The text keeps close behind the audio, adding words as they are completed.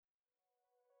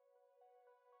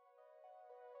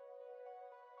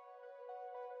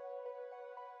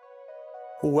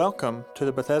Welcome to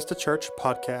the Bethesda Church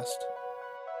podcast.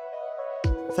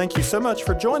 Thank you so much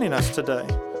for joining us today.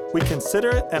 We consider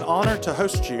it an honor to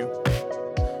host you.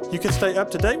 You can stay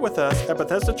up to date with us at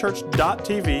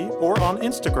BethesdaChurch.tv or on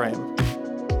Instagram.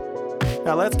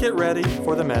 Now let's get ready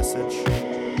for the message.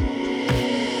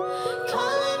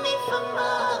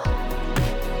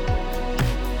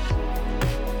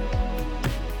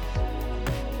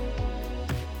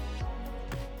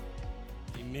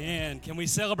 Can we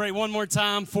celebrate one more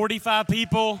time? 45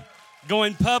 people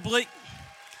going public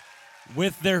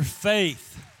with their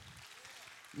faith.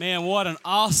 Man, what an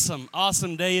awesome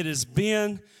day it has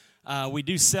been. We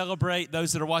do celebrate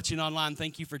those that are watching online.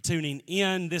 Thank you for tuning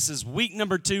in. This is week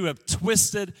number 2 of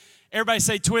Twisted. Everybody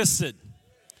say Twisted.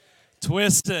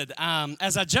 Twisted.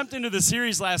 As I jumped into the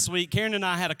series last week, Karen and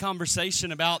I had a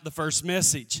conversation about the first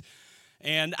message.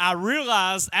 And I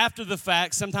realized after the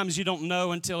fact, sometimes you don't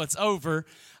know until it's over,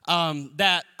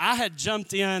 that I had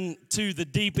jumped in to the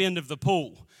deep end of the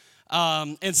pool.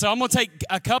 And so I'm going to take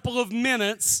a couple of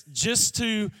minutes just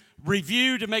to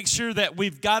review to make sure that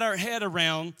we've got our head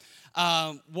around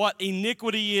what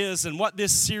iniquity is and what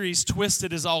this series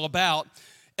Twisted is all about.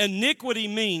 Iniquity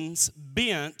means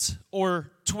bent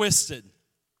or twisted.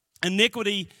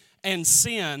 Iniquity and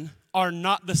sin are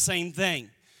not the same thing.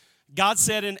 God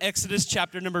said in Exodus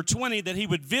chapter number 20 that he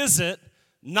would visit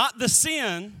not the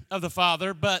sin of the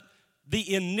father, but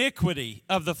the iniquity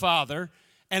of the father,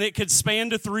 and it could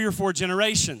span to 3 or 4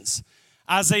 generations.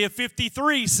 Isaiah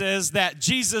 53 says that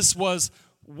Jesus was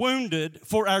wounded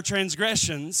for our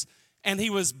transgressions, and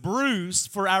he was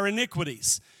bruised for our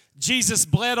iniquities. Jesus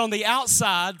bled on the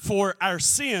outside for our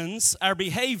sins, our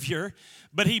behavior,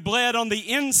 but he bled on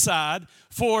the inside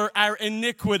for our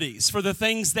iniquities, for the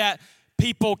things that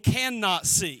people cannot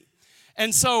see.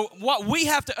 And so what we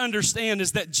have to understand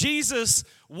is that Jesus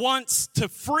wants to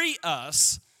free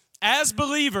us as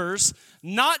believers,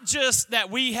 not just that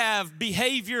we have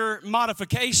behavior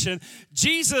modification.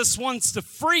 Jesus wants to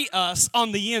free us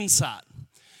on the inside.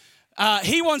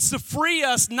 He wants to free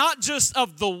us not just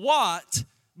of the what,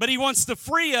 but he wants to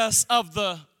free us of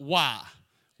the why.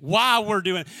 Why we're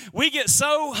doing it. We get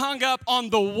so hung up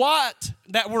on the what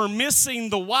that we're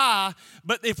missing the why,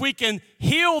 but if we can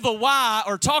heal the why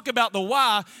or talk about the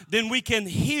why, then we can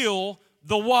heal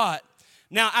the what.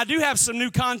 Now, I do have some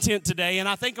new content today, and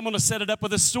I think I'm going to set it up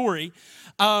with a story.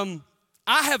 I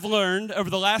have learned over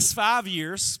the last 5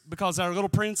 years, because our little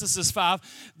princess is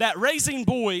 5, that raising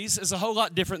boys is a whole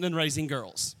lot different than raising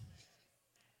girls.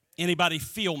 Anybody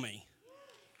feel me?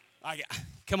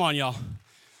 Come on, y'all.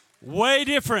 Way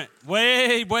different,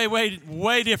 way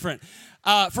different.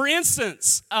 For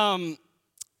instance,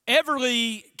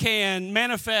 Everly can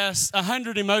manifest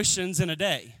 100 emotions in a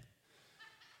day.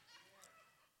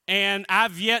 And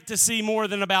I've yet to see more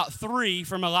than about 3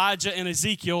 from Elijah and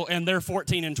Ezekiel, and they're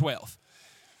 14 and 12.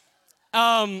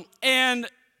 And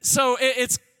so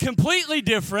it's completely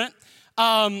different,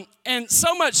 and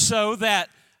so much so that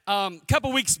a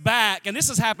couple weeks back, and this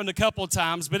has happened a couple of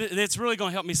times, but it's really going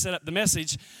to help me set up the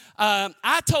message.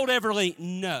 I told Everly,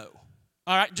 no.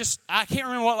 All right, I can't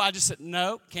remember what I just said.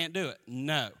 No, can't do it.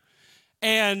 No.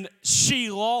 And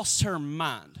she lost her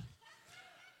mind.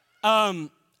 I'm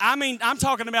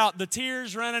talking about the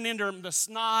tears running into the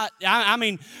snot.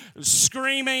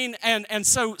 Screaming. And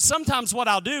so sometimes what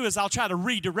I'll do is I'll try to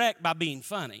redirect by being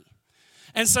funny.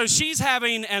 And so she's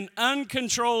having an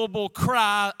uncontrollable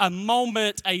cry, a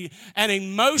moment, an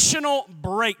emotional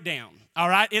breakdown. All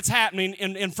right, it's happening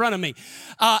in front of me.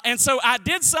 And so I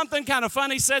did something kind of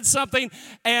funny, said something,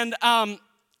 and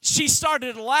she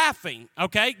started laughing.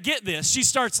 Okay, get this. She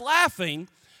starts laughing,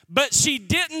 but she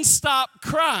didn't stop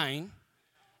crying,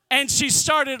 and she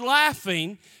started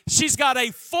laughing. She's got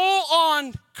a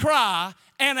full-on cry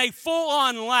and a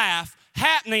full-on laugh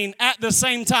happening at the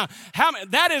same time.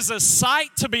 That is a sight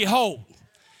to behold.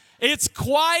 It's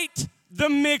quite the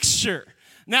mixture.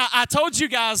 Now, I told you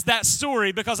guys that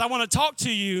story because I want to talk to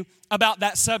you about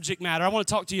that subject matter. I want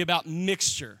to talk to you about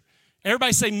mixture.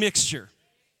 Everybody say mixture.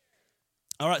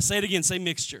 All right, say it again. Say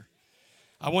mixture.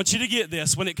 I want you to get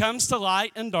this. When it comes to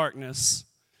light and darkness,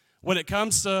 when it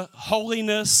comes to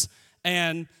holiness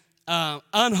and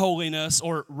unholiness,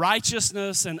 or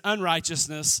righteousness and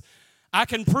unrighteousness, I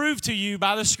can prove to you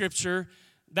by the scripture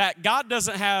that God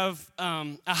doesn't have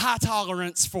a high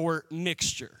tolerance for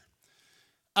mixture.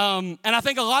 And I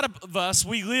think a lot of us,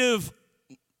 we live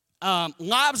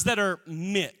lives that are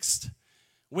mixed.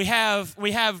 We have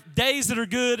days that are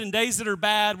good and days that are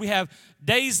bad. We have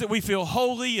days that we feel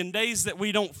holy and days that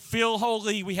we don't feel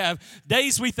holy. We have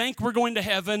days we think we're going to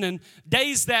heaven and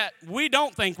days that we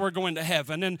don't think we're going to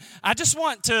heaven. And I just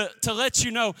want to let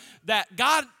you know that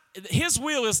God His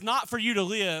will is not for you to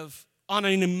live on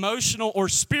an emotional or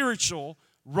spiritual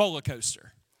roller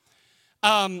coaster.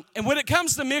 And when it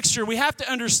comes to mixture, we have to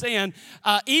understand,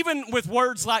 even with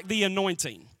words like the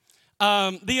anointing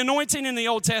in the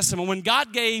Old Testament, when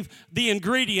God gave the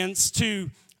ingredients to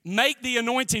make the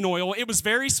anointing oil, it was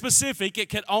very specific. It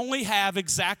could only have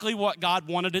exactly what God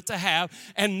wanted it to have,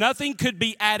 and nothing could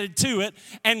be added to it.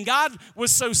 And God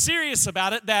was so serious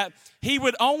about it that he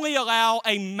would only allow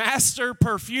a master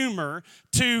perfumer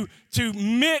to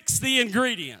mix the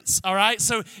ingredients, all right?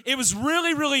 So it was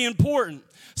really, really important.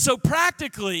 So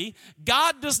practically,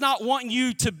 God does not want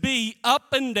you to be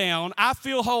up and down. I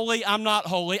feel holy, I'm not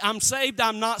holy. I'm saved,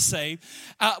 I'm not saved.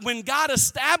 When God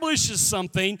establishes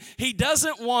something, he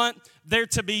doesn't want there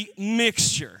to be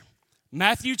mixture.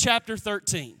 Matthew chapter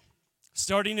 13,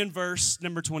 starting in verse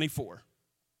number 24.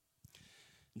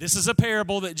 This is a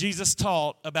parable that Jesus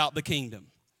taught about the kingdom.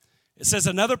 It says,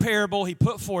 another parable he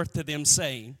put forth to them,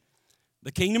 saying,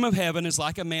 the kingdom of heaven is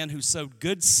like a man who sowed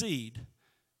good seed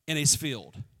in his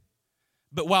field.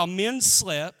 But while men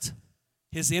slept,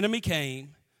 his enemy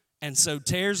came and sowed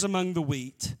tares among the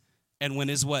wheat and went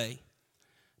his way.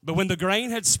 But when the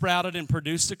grain had sprouted and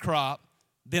produced a crop,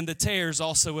 then the tares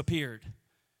also appeared.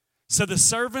 So the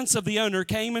servants of the owner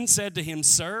came and said to him,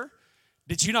 Sir,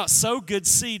 did you not sow good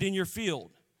seed in your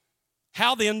field?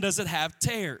 How then does it have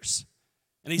tares?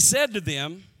 And he said to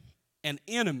them, an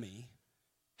enemy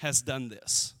has done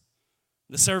this.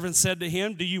 The servant said to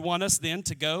him, do you want us then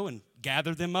to go and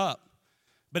gather them up?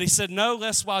 But he said, no,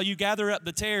 lest while you gather up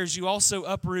the tares, you also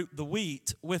uproot the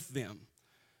wheat with them.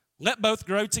 Let both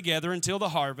grow together until the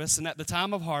harvest, and at the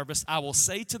time of harvest I will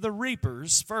say to the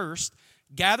reapers, first,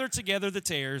 gather together the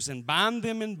tares and bind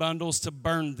them in bundles to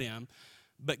burn them,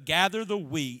 but gather the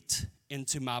wheat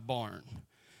into my barn.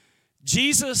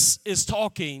 Jesus is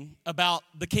talking about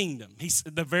the kingdom.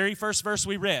 The very first verse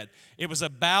we read, it was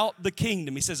about the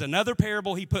kingdom. He says, another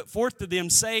parable he put forth to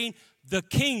them, saying, the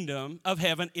kingdom of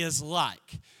heaven is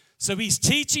like. So he's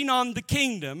teaching on the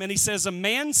kingdom, and he says, a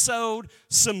man sowed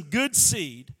some good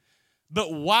seed,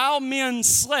 but while men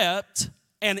slept,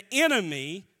 an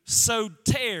enemy sowed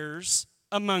tares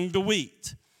among the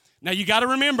wheat. Now you got to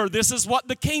remember, this is what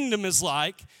the kingdom is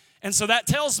like, and so that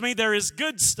tells me there is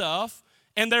good stuff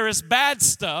and there is bad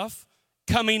stuff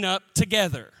coming up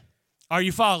together. Are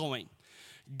you following?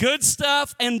 Good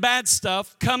stuff and bad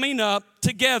stuff coming up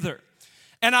together.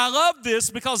 And I love this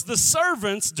because the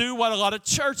servants do what a lot of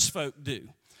church folk do.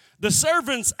 The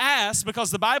servants asked,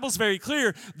 because the Bible's very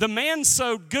clear, the man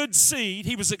sowed good seed.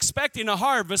 He was expecting a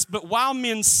harvest, but while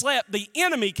men slept, the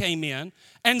enemy came in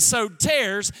and sowed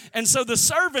tares. And so the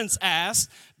servants asked,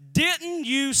 didn't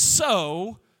you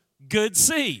sow good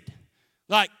seed?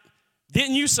 Like,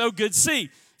 didn't you sow good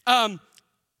seed?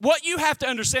 What you have to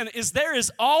understand is there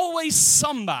is always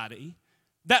somebody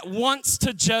that wants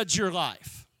to judge your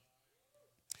life.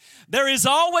 There is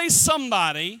always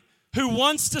somebody who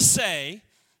wants to say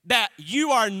that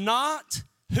you are not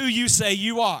who you say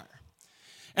you are.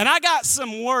 And I got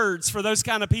some words for those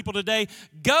kind of people today.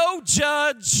 Go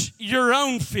judge your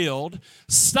own field.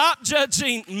 Stop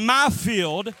judging my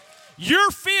field.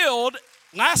 Your field,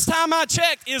 last time I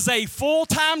checked, is a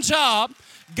full-time job.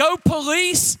 Go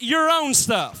police your own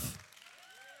stuff.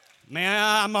 Man,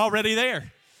 I'm already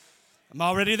there. I'm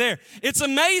already there. It's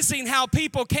amazing how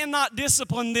people cannot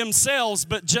discipline themselves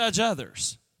but judge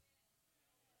others.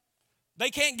 They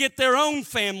can't get their own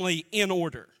family in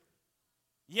order,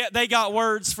 yet they got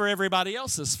words for everybody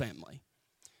else's family.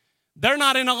 They're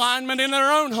not in alignment in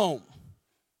their own home,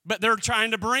 but they're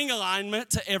trying to bring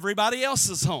alignment to everybody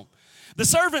else's home. The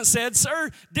servant said, Sir,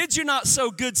 did you not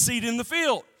sow good seed in the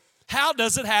field? How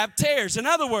does it have tares? In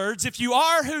other words, if you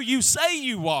are who you say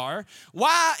you are,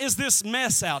 why is this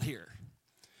mess out here?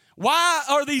 Why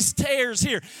are these tares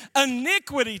here?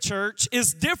 Iniquity, church,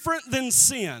 is different than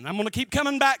sin. I'm going to keep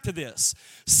coming back to this.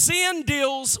 Sin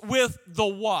deals with the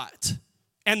what,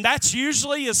 and that's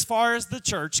usually as far as the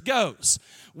church goes.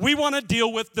 We want to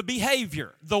deal with the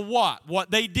behavior, the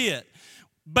what they did.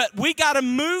 But we got to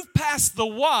move past the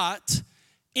what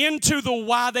into the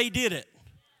why they did it.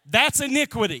 That's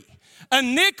iniquity.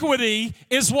 Iniquity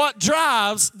is what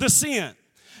drives the sin.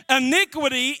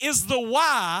 Iniquity is the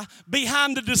why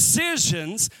behind the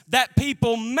decisions that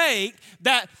people make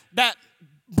that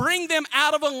bring them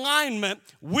out of alignment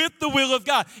with the will of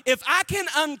God. If I can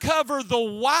uncover the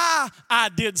why I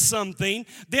did something,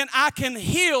 then I can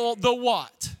heal the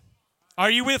what. Are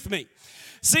you with me?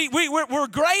 See, we're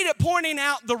great at pointing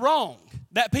out the wrong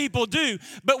that people do,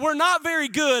 but we're not very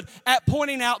good at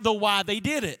pointing out the why they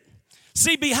did it.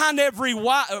 See, behind every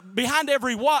what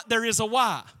there is a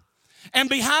why. And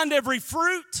behind every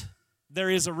fruit, there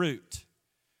is a root.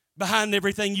 Behind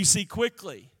everything you see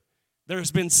quickly,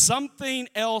 there's been something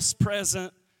else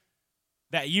present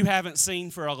that you haven't seen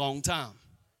for a long time.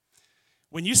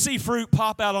 When you see fruit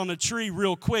pop out on a tree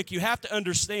real quick, you have to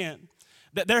understand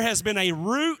that there has been a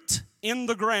root in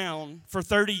the ground for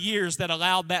 30 years that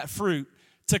allowed that fruit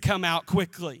to come out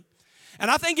quickly. And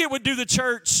I think it would do the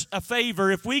church a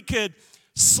favor if we could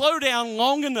slow down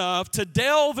long enough to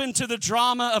delve into the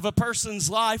drama of a person's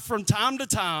life from time to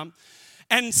time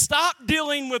and stop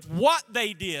dealing with what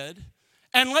they did,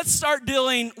 and let's start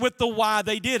dealing with the why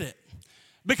they did it.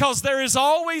 Because there is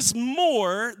always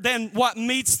more than what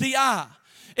meets the eye.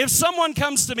 If someone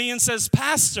comes to me and says,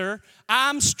 Pastor,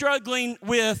 I'm struggling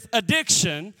with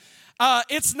addiction,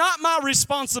 it's not my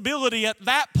responsibility at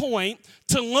that point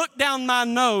to look down my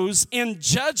nose in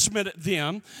judgment at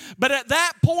them. But at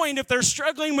that point, if they're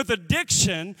struggling with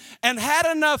addiction and had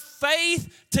enough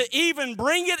faith to even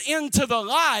bring it into the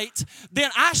light,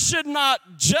 then I should not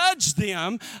judge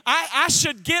them. I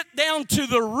should get down to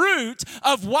the root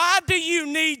of why do you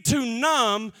need to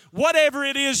numb whatever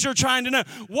it is you're trying to numb.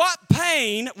 What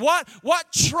pain,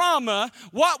 what trauma,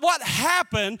 what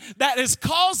happened that is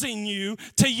causing you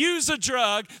to use a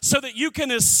drug so that you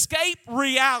can escape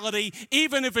reality,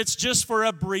 even if it's just for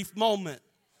a brief moment.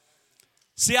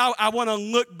 See, I want to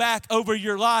look back over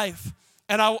your life,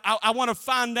 and I want to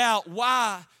find out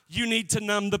why you need to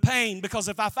numb the pain. Because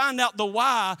if I find out the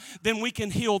why, then we can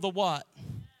heal the what.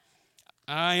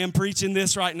 I am preaching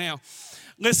this right now.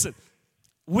 Listen,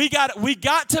 we got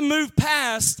to move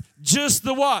past just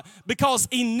the what. Because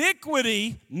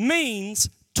iniquity means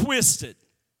twisted.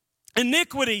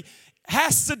 Iniquity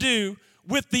has to do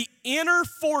with the inner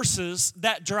forces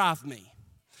that drive me.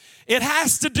 It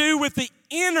has to do with the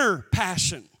inner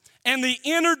passion and the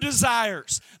inner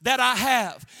desires that I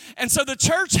have. And so the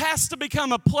church has to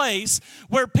become a place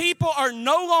where people are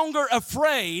no longer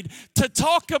afraid to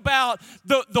talk about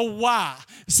the why.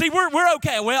 See, we're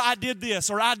okay. Well, I did this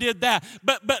or I did that.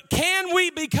 But can we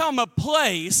become a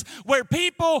place where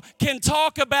people can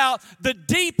talk about the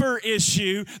deeper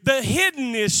issue, the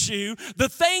hidden issue, the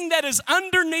thing that is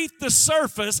underneath the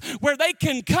surface, where they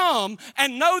can come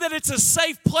and know that it's a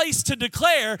safe place to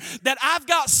declare that I've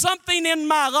got something in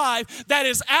my life that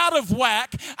is out of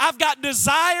whack. I've got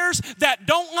desires that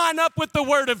don't line up with the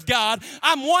Word of God.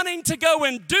 I'm wanting to go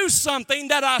and do something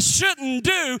that I shouldn't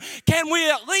do. Can we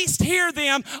at least hear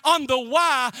them on the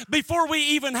why before we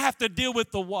even have to deal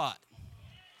with the what?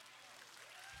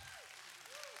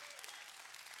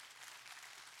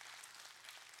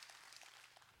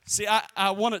 See,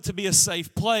 I want it to be a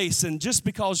safe place, and just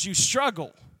because you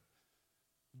struggle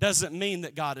doesn't mean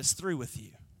that God is through with you.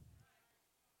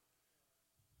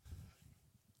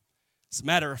 As a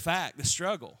matter of fact, the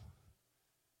struggle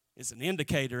is an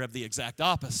indicator of the exact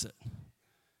opposite.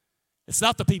 It's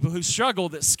not the people who struggle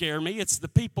that scare me, it's the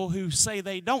people who say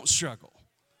they don't struggle.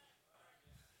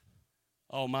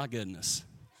 Oh my goodness,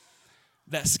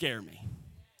 that scare me.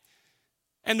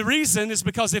 And the reason is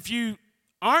because if you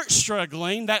aren't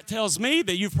struggling, that tells me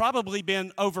that you've probably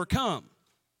been overcome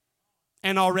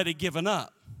and already given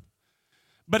up.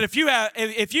 But if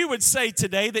you would say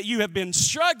today that you have been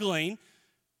struggling,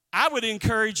 I would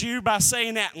encourage you by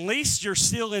saying at least you're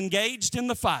still engaged in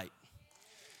the fight.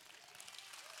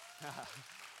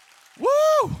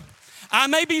 Woo! I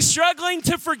may be struggling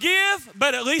to forgive,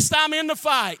 but at least I'm in the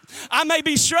fight. I may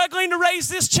be struggling to raise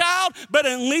this child, but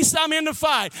at least I'm in the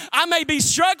fight. I may be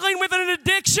struggling with an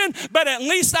addiction, but at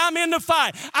least I'm in the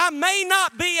fight. I may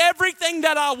not be everything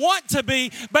that I want to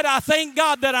be, but I thank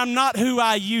God that I'm not who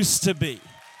I used to be.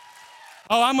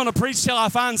 Oh, I'm going to preach till I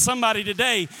find somebody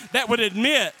today that would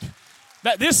admit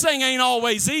that this thing ain't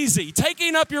always easy.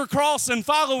 Taking up your cross and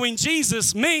following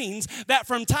Jesus means that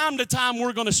from time to time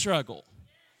we're going to struggle.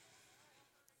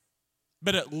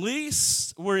 But at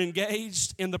least we're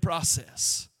engaged in the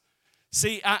process.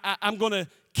 See, I'm going to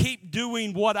keep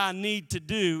doing what I need to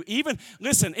do.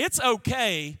 Listen, it's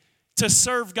okay to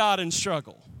serve God and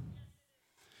struggle.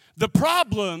 The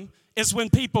problem is when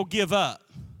people give up.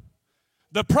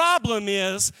 The problem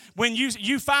is when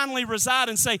you finally reside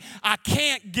and say, I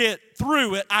can't get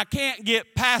through it. I can't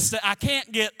get past it. I can't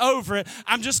get over it.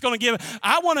 I'm just going to give it.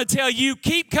 I want to tell you,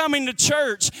 keep coming to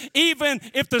church even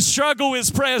if the struggle is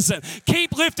present.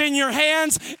 Keep lifting your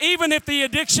hands even if the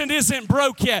addiction isn't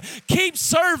broke yet. Keep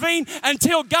serving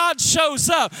until God shows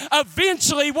up.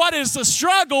 Eventually, what is the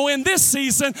struggle in this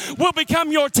season will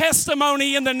become your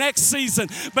testimony in the next season.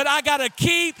 But I got to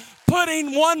keep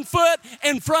putting one foot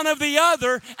in front of the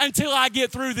other until I get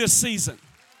through this season.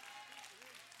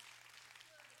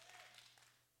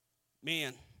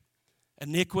 Man,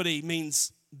 iniquity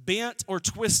means bent or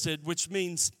twisted, which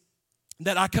means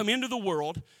that I come into the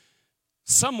world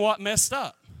somewhat messed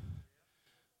up,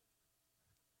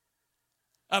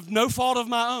 of no fault of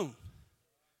my own.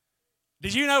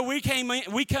 Did you know we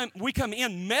come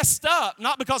in messed up,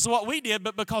 not because of what we did,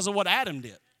 but because of what Adam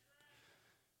did?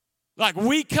 Like,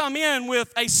 we come in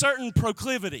with a certain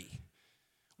proclivity.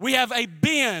 We have a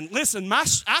bend. Listen, I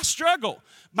struggle.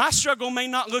 My struggle may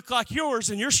not look like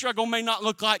yours, and your struggle may not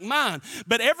look like mine.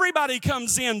 But everybody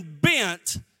comes in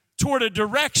bent toward a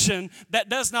direction that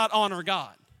does not honor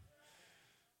God.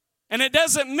 And it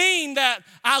doesn't mean that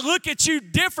I look at you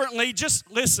differently. Just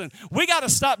listen, we got to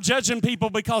stop judging people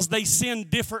because they sin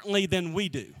differently than we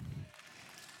do.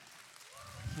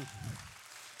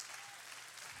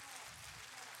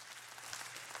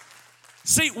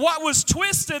 See, what was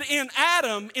twisted in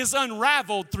Adam is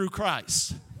unraveled through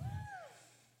Christ.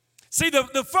 See,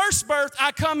 the first birth,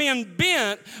 I come in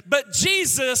bent, but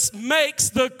Jesus makes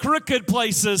the crooked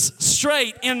places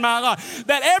straight in my life.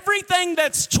 That everything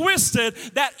that's twisted,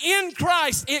 that in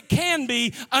Christ it can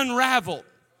be unraveled.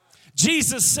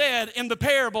 Jesus said in the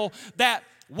parable that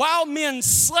while men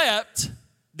slept,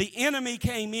 the enemy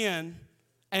came in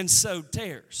and sowed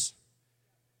tares.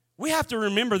 We have to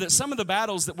remember that some of the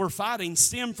battles that we're fighting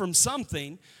stem from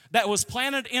something that was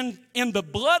planted in the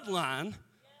bloodline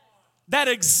that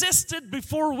existed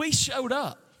before we showed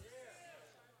up.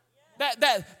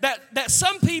 That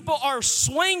some people are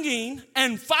swinging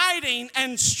and fighting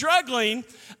and struggling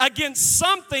against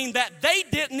something that they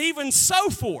didn't even sow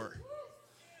for.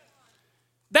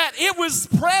 That it was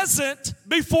present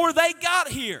before they got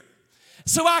here.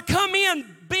 So I come in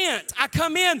bent, I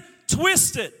come in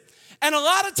twisted. And a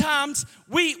lot of times,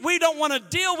 we don't want to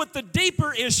deal with the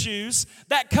deeper issues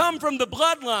that come from the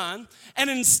bloodline. And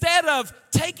instead of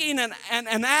taking an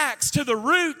axe to the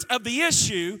root of the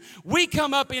issue, we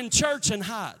come up in church and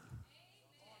hide.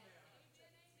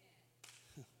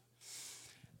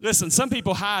 Listen, some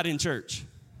people hide in church.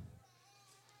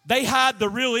 They hide the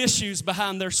real issues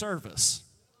behind their service.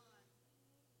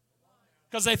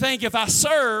 Because they think if I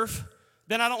serve,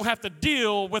 then I don't have to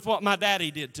deal with what my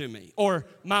daddy did to me or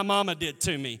my mama did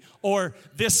to me or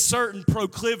this certain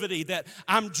proclivity that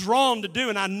I'm drawn to do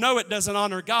and I know it doesn't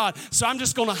honor God. So I'm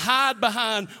just going to hide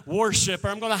behind worship, or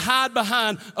I'm going to hide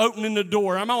behind opening the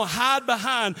door. I'm going to hide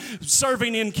behind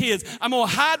serving in kids. I'm going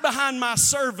to hide behind my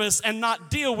service and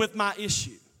not deal with my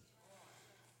issue.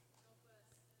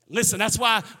 Listen, that's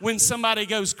why when somebody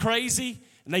goes crazy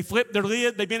and they flip their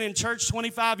lid, they've been in church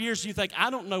 25 years, you think, I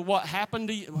don't know what happened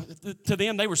to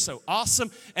them. They were so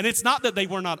awesome. And it's not that they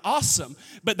were not awesome,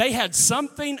 but they had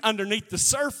something underneath the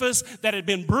surface that had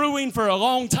been brewing for a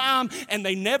long time, and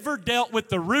they never dealt with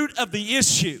the root of the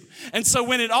issue. And so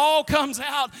when it all comes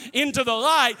out into the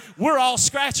light, we're all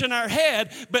scratching our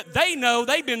head, but they know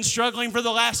they've been struggling for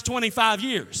the last 25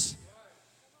 years.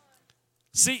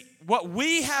 See, what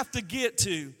we have to get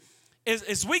to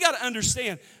is we got to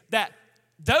understand that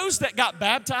those that got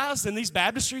baptized in these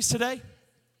baptistries today,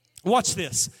 watch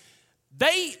this.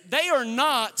 They are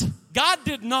not, God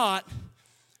did not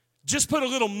just put a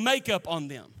little makeup on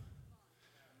them.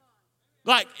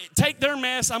 Like, take their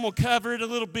mess, I'm going to cover it a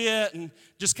little bit and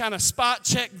just kind of spot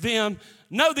check them.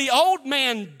 No, the old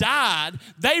man died.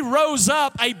 They rose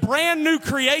up a brand new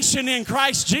creation in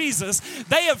Christ Jesus.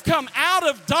 They have come out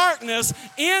of darkness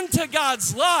into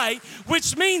God's light,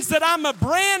 which means that I'm a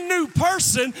brand new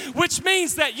person, which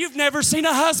means that you've never seen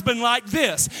a husband like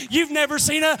this. You've never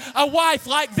seen a wife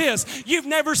like this. You've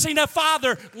never seen a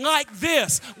father like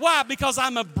this. Why? Because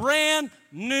I'm a brand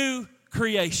new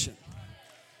creation.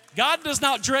 God does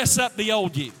not dress up the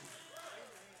old you.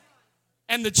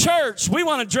 And the church, we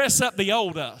want to dress up the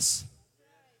old us.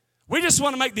 We just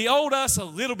want to make the old us a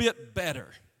little bit better.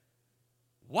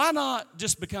 Why not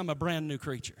just become a brand new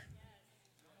creature?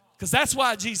 Because that's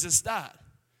why Jesus died.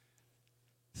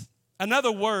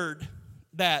 Another word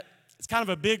that, it's kind of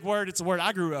a big word, it's a word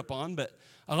I grew up on, but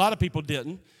a lot of people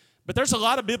didn't. But there's a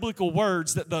lot of biblical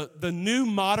words that the new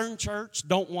modern church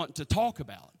don't want to talk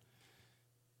about.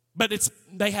 But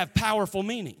they have powerful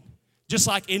meaning, just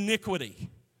like iniquity.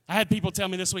 I had people tell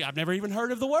me this week, I've never even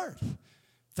heard of the word.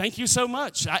 Thank you so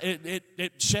much.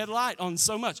 It shed light on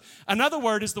so much. Another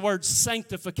word is the word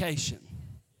sanctification.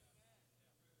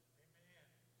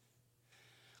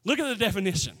 Look at the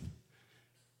definition.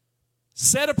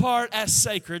 Set apart as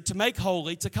sacred, to make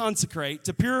holy, to consecrate,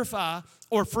 to purify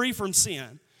or free from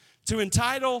sin, to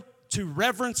entitle to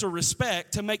reverence or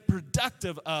respect, to make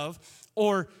productive of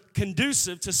or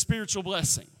conducive to spiritual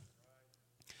blessing.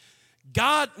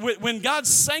 God, when God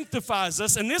sanctifies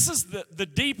us, and this is the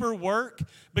deeper work,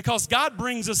 because God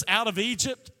brings us out of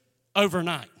Egypt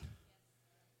overnight.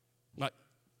 Like,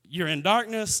 You're in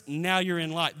darkness, now you're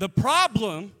in light. The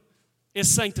problem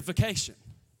is sanctification.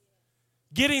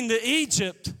 Getting the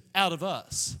Egypt out of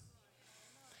us.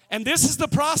 And this is the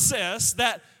process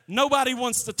that nobody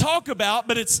wants to talk about,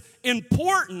 but it's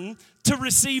important to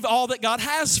receive all that God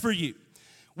has for you.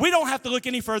 We don't have to look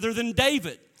any further than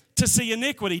David to see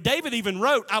iniquity. David even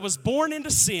wrote, I was born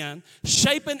into sin,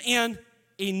 shapen in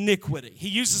iniquity. He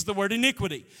uses the word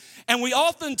iniquity. And we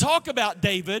often talk about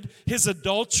David, his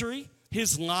adultery,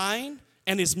 his lying,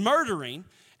 and his murdering.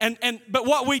 But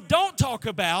what we don't talk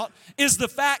about is the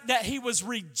fact that he was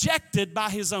rejected by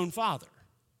his own father.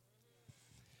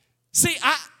 See,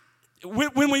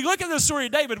 when we look at the story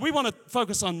of David, we want to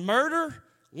focus on murder,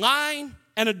 lying,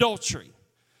 and adultery.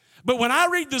 But when I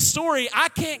read the story, I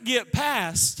can't get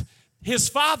past his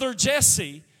father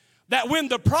Jesse, that when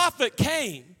the prophet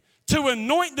came to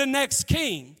anoint the next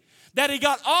king, that he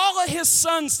got all of his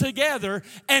sons together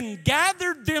and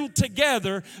gathered them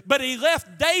together, but he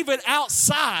left David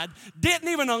outside, didn't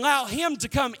even allow him to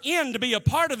come in to be a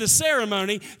part of the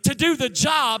ceremony, to do the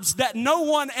jobs that no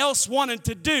one else wanted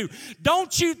to do.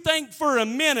 Don't you think for a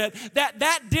minute that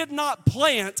that did not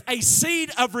plant a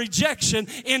seed of rejection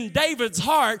in David's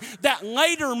heart that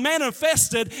later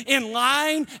manifested in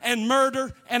lying and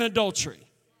murder and adultery?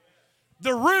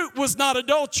 The root was not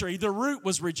adultery, the root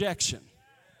was rejection.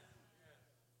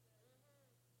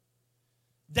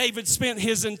 David spent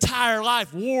his entire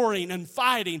life warring and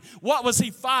fighting. What was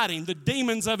he fighting? The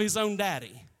demons of his own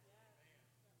daddy.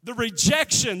 The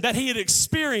rejection that he had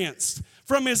experienced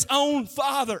from his own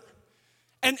father.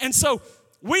 And so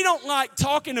we don't like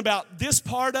talking about this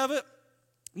part of it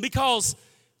because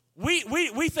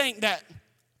we think that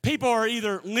people are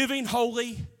either living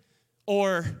holy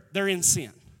or they're in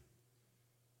sin.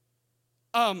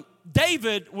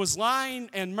 David was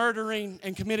lying and murdering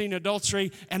and committing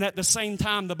adultery, and at the same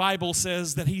time, the Bible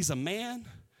says that he's a man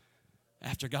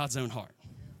after God's own heart.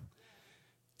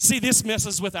 See, this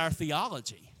messes with our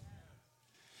theology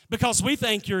because we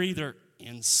think you're either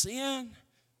in sin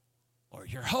or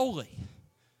you're holy.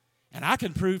 And I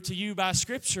can prove to you by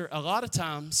Scripture a lot of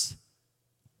times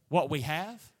what we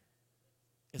have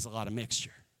is a lot of mixture.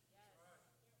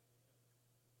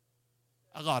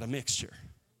 A lot of mixture.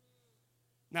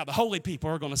 Now, the holy people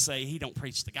are going to say he don't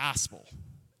preach the gospel.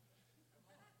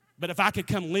 But if I could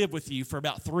come live with you for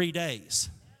about 3 days,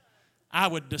 I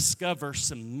would discover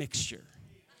some mixture.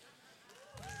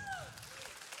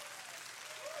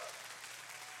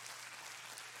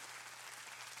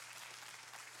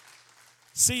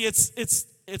 See,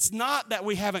 it's not that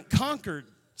we haven't conquered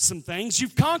some things.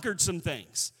 You've conquered some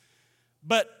things.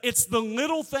 But it's the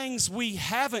little things we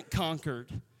haven't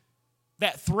conquered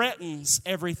that threatens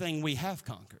everything we have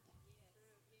conquered.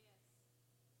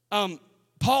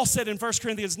 Paul said in 1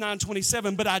 Corinthians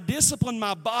 9:27, but I discipline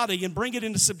my body and bring it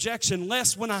into subjection,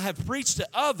 lest when I have preached to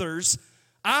others,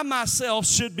 I myself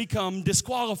should become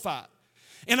disqualified.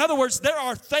 In other words, there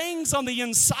are things on the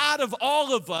inside of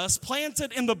all of us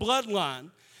planted in the bloodline.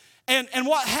 And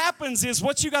what happens is,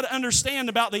 what you got to understand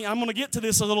about I'm going to get to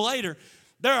this a little later.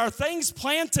 There are things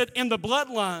planted in the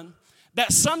bloodline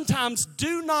that sometimes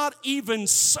do not even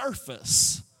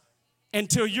surface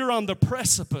until you're on the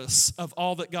precipice of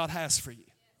all that God has for you.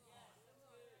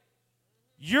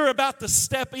 You're about to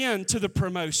step into the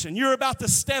promotion. You're about to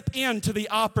step into the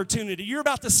opportunity. You're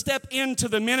about to step into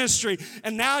the ministry.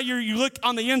 And now you look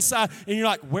on the inside and you're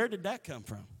like, where did that come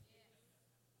from?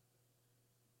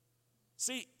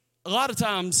 See, a lot of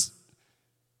times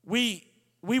we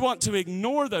want to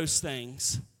ignore those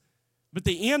things, but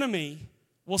the enemy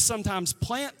will sometimes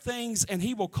plant things and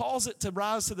he will cause it to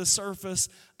rise to the surface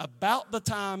about the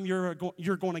time you're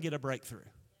going to get a breakthrough.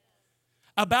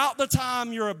 About the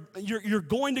time you're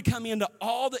going to come into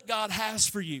all that God has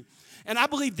for you. And I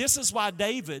believe this is why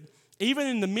David, even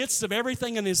in the midst of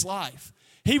everything in his life,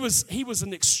 he was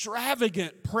an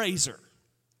extravagant praiser.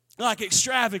 Like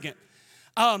extravagant.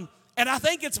 And I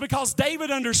think it's because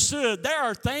David understood there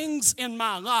are things in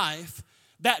my life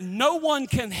that no one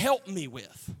can help me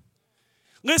with.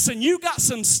 Listen, you got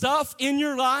some stuff in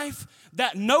your life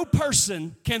that no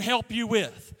person can help you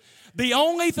with. The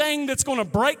only thing that's going to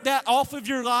break that off of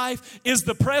your life is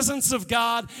the presence of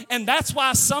God, and that's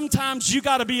why sometimes you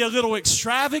got to be a little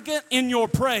extravagant in your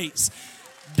praise.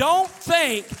 Don't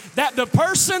think that the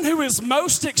person who is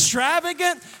most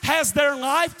extravagant has their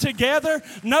life together.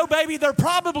 No, baby, they're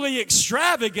probably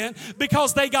extravagant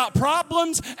because they got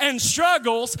problems and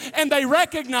struggles, and they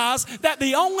recognize that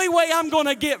the only way I'm going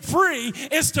to get free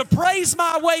is to praise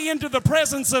my way into the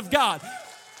presence of God.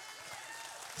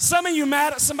 Some of you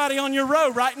mad at somebody on your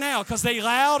road right now because they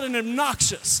loud and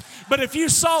obnoxious. But if you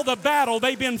saw the battle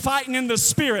they've been fighting in the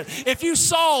spirit, if you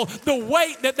saw the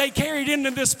weight that they carried into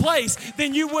this place,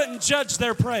 then you wouldn't judge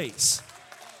their praise.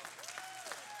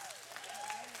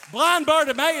 Blind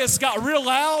Bartimaeus got real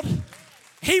loud.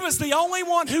 He was the only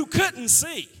one who couldn't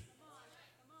see.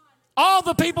 All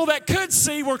the people that could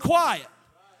see were quiet.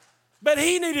 But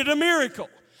he needed a miracle.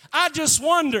 I just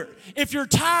wonder if you're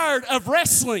tired of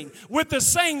wrestling with the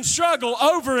same struggle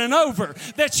over and over,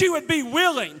 that you would be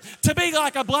willing to be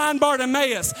like a blind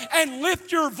Bartimaeus and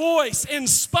lift your voice in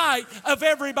spite of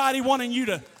everybody wanting you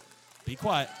to be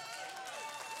quiet.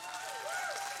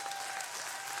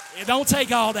 It don't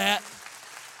take all that.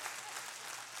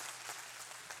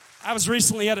 I was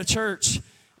recently at a church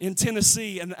in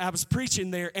Tennessee, and I was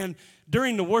preaching there, and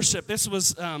during the worship, this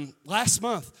was last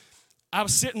month, I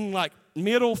was sitting like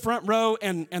middle, front row,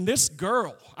 and this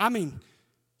girl, I mean,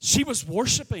 she was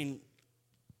worshiping.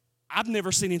 I've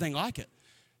never seen anything like it.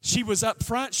 She was up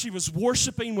front. She was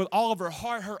worshiping with all of her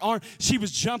heart, her arm. She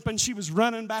was jumping. She was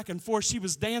running back and forth. She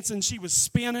was dancing. She was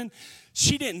spinning.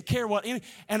 She didn't care what any.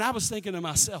 And I was thinking to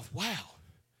myself, wow,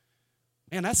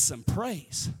 man, that's some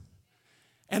praise.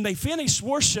 And they finished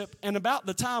worship, and about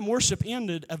the time worship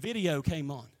ended, a video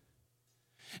came on.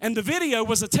 And the video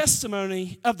was a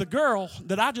testimony of the girl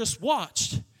that I just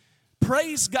watched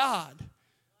praise God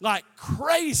like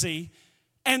crazy.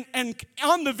 And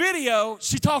on the video,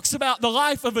 she talks about the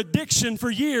life of addiction for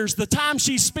years, the time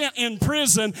she spent in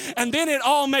prison, and then it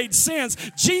all made sense.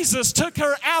 Jesus took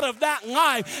her out of that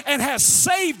life and has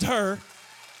saved her.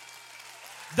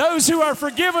 Those who are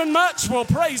forgiven much will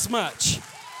praise much.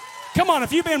 Come on,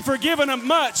 if you've been forgiven of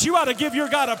much, you ought to give your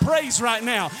God a praise right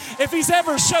now. If he's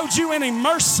ever showed you any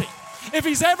mercy, if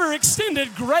he's ever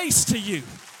extended grace to you.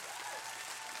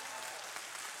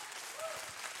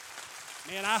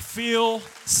 Man, I feel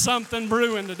something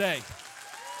brewing today.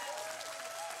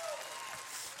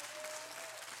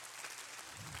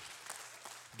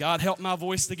 God, help my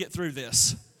voice to get through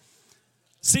this.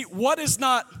 See, what is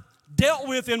not dealt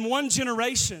with in one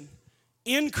generation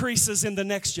increases in the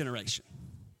next generation.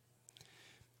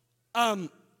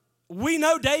 We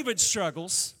know David's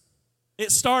struggles.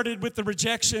 It started with the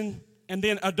rejection and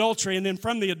then adultery, and then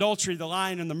from the adultery, the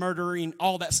lying and the murdering,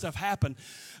 all that stuff happened.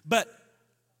 But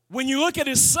when you look at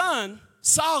his son,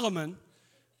 Solomon,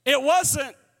 it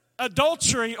wasn't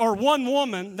adultery or one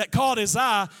woman that caught his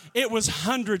eye, it was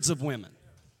hundreds of women.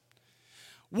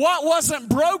 What wasn't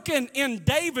broken in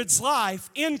David's life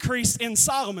increased in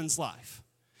Solomon's life.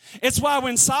 It's why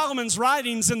when Solomon's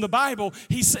writings in the Bible,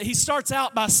 he starts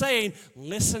out by saying,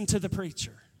 listen to the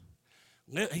preacher.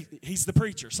 He's the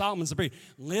preacher. Solomon's the preacher.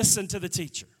 Listen to the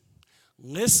teacher.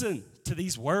 Listen to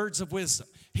these words of wisdom.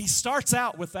 He starts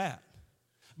out with that.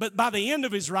 But by the end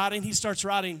of his writing, he starts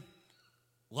writing,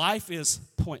 life is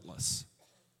pointless.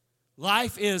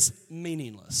 Life is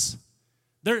meaningless.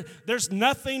 There's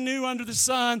nothing new under the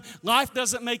sun. Life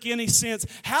doesn't make any sense.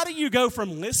 How do you go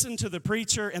from listen to the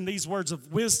preacher and these words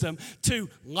of wisdom to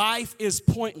life is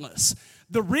pointless?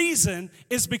 The reason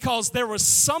is because there was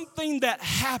something that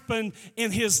happened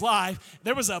in his life.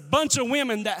 There was a bunch of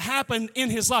women that happened in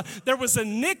his life. There was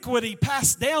iniquity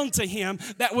passed down to him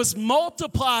that was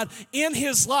multiplied in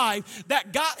his life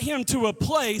that got him to a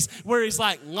place where he's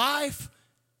like, life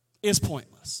is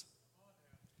pointless.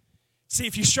 See,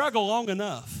 if you struggle long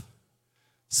enough,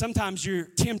 sometimes you're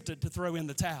tempted to throw in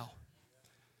the towel.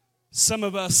 Some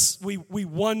of us, we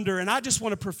wonder, and I just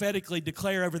want to prophetically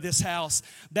declare over this house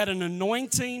that an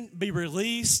anointing be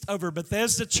released over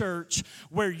Bethesda Church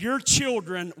where your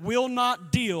children will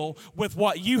not deal with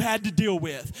what you had to deal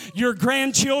with. Your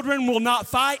grandchildren will not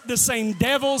fight the same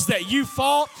devils that you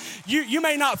fought. You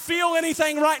may not feel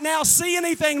anything right now, see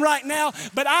anything right now,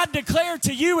 but I declare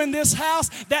to you in this house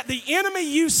that the enemy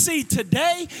you see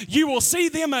today, you will see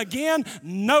them again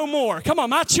no more. Come on,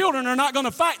 my children are not going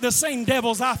to fight the same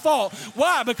devils I fought.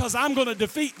 Why? Because I'm going to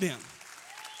defeat them.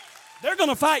 They're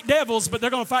going to fight devils, but they're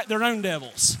going to fight their own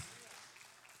devils.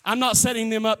 I'm not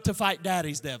setting them up to fight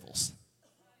daddy's devils.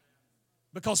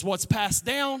 Because what's passed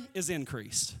down is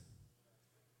increased.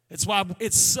 It's why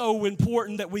it's so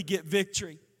important that we get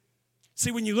victory.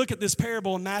 See, when you look at this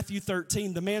parable in Matthew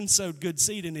 13, the man sowed good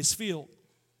seed in his field.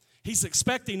 He's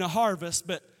expecting a harvest,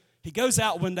 but he goes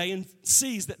out one day and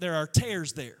sees that there are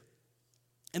tares there.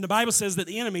 And the Bible says that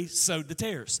the enemy sowed the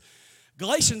tares.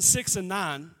 Galatians 6 and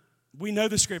 9, we know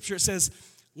the scripture. It says,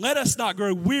 let us not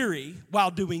grow weary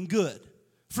while doing good.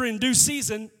 For in due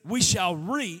season we shall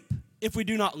reap if we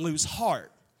do not lose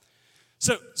heart.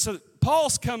 So Paul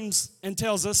comes and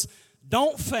tells us,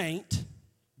 don't faint,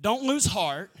 don't lose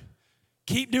heart,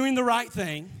 keep doing the right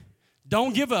thing,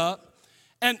 Don't give up.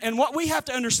 And what we have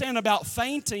to understand about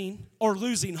fainting or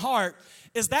losing heart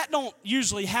is that don't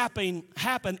usually happen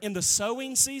in the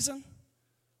sowing season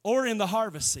or in the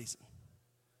harvest season.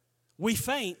 We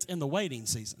faint in the waiting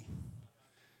season.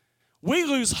 We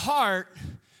lose heart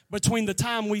between the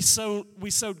time we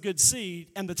sowed good seed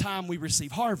and the time we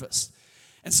receive harvest.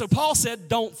 And so Paul said,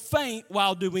 don't faint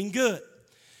while doing good.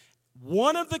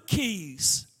 One of the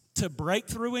keys to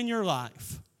breakthrough in your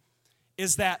life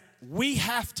is that we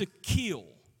have to kill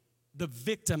the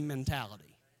victim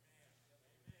mentality.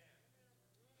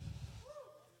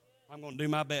 I'm going to do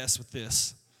my best with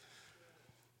this.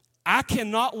 I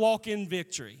cannot walk in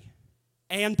victory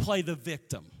and play the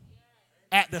victim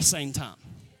at the same time.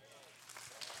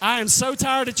 I am so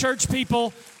tired of church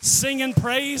people singing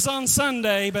praise on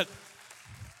Sunday, but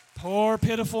poor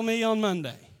pitiful me on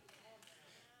Monday.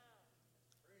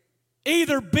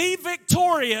 Either be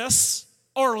victorious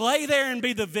or lay there and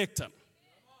be the victim.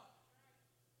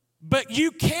 But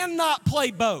you cannot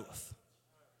play both.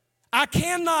 I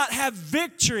cannot have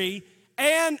victory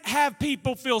and have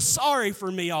people feel sorry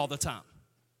for me all the time.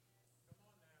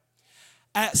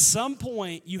 At some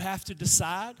point, you have to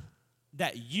decide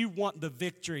that you want the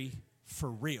victory for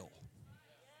real.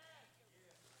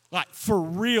 Like, for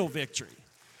real victory.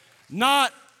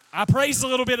 Not, I praised a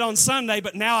little bit on Sunday,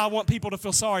 but now I want people to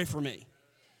feel sorry for me.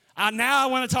 Now I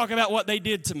want to talk about what they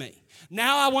did to me.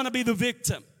 Now I want to be the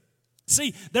victim.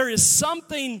 See, there is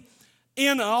something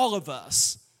in all of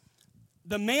us.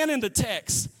 The man in the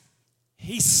text,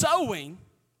 he's sowing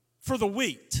for the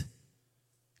wheat.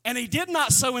 And he did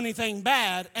not sow anything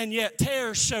bad, and yet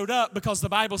tares showed up because the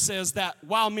Bible says that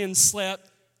while men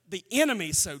slept, the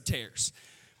enemy sowed tares.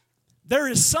 There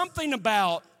is something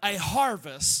about a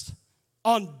harvest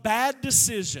on bad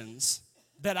decisions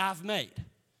that I've made.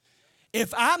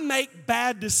 If I make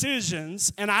bad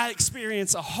decisions and I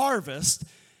experience a harvest,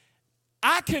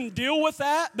 I can deal with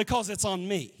that because it's on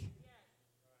me.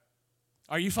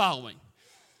 Are you following?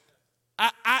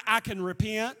 I can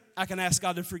repent. I can ask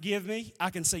God to forgive me.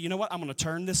 I can say, you know what? I'm going to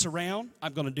turn this around.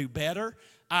 I'm going to do better.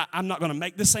 I'm not going to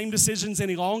make the same decisions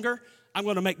any longer. I'm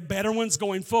going to make better ones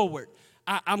going forward.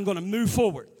 I'm going to move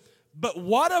forward. But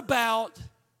what about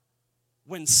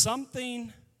when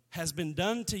something has been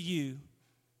done to you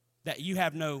that you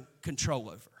have no control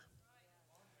over?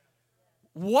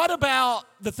 What about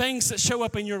the things that show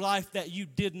up in your life that you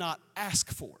did not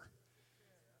ask for?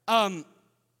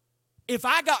 If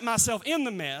I got myself in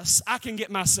the mess, I can get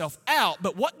myself out.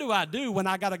 But what do I do when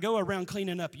I got to go around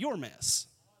cleaning up your mess?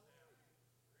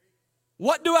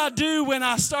 What do I do when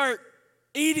I start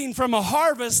eating from a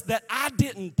harvest that I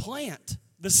didn't plant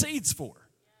the seeds for?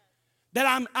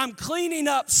 That I'm cleaning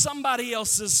up somebody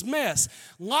else's mess.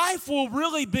 Life will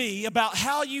really be about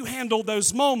how you handle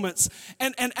those moments.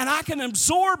 And I can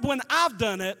absorb when I've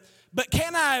done it, but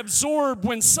can I absorb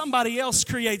when somebody else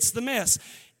creates the mess?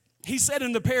 He said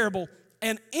in the parable,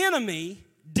 an enemy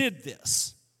did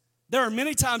this. There are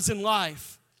many times in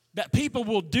life that people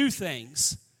will do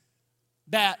things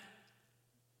that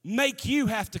make you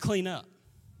have to clean up.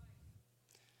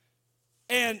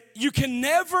 And you can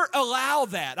never allow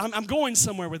that. I'm going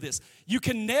somewhere with this. You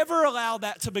can never allow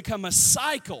that to become a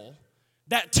cycle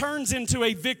that turns into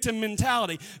a victim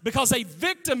mentality. Because a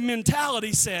victim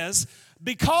mentality says,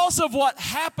 because of what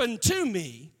happened to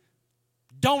me,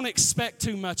 don't expect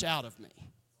too much out of me.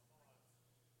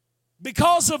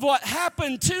 Because of what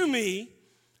happened to me,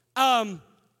 I'm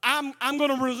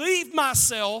going to relieve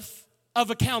myself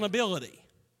of accountability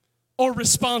or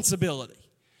responsibility.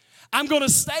 I'm going to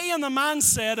stay in the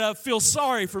mindset of feel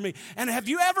sorry for me. And have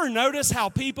you ever noticed how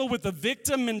people with the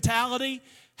victim mentality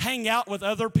hang out with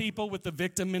other people with the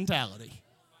victim mentality?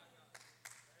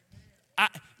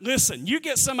 Listen, you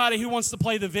get somebody who wants to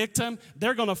play the victim,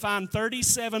 they're going to find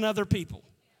 37 other people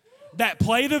that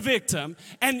play the victim.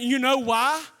 And you know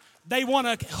why? They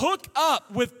want to hook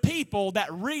up with people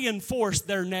that reinforce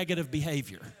their negative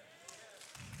behavior.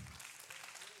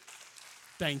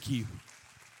 Thank you.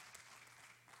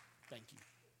 Thank you.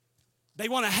 They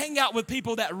want to hang out with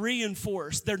people that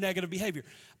reinforce their negative behavior.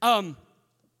 A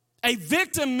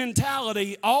victim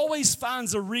mentality always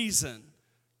finds a reason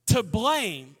to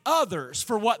blame others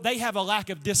for what they have a lack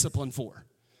of discipline for.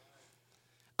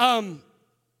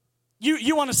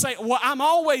 You want to say, well, I'm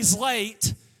always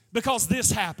late because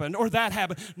this happened or that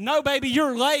happened. No, baby,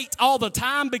 you're late all the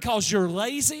time because you're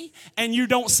lazy and you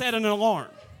don't set an alarm.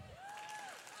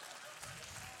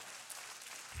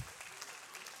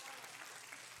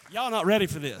 Y'all not ready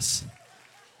for this.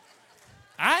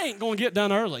 I ain't going to get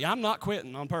done early. I'm not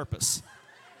quitting on purpose.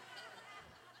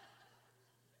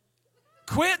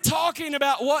 Quit talking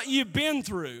about what you've been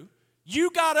through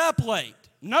You got up late.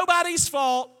 Nobody's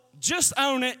fault. Just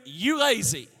own it. You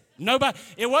lazy. Nobody.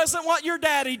 It wasn't what your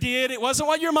daddy did. It wasn't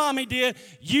what your mommy did.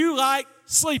 You like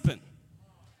sleeping.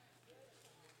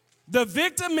 The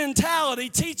victim mentality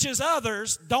teaches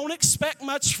others, don't expect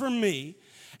much from me,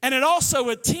 and it also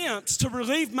attempts to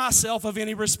relieve myself of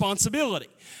any responsibility.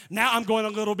 Now I'm going a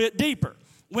little bit deeper.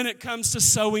 When it comes to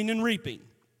sowing and reaping,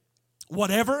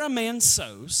 whatever a man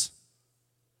sows,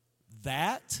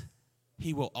 that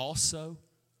he will also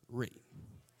reap.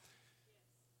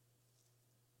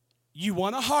 You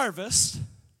want to harvest,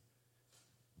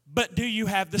 but do you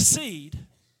have the seed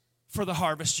for the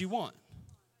harvest you want?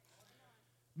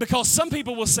 Because some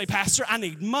people will say, Pastor, I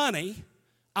need money.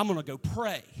 I'm going to go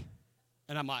pray.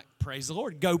 And I'm like, praise the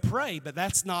Lord, go pray, but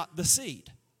that's not the seed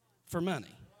for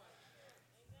money.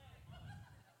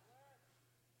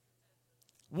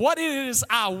 What it is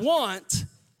I want,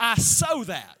 I sow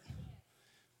that.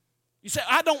 You say,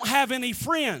 I don't have any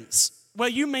friends. Well,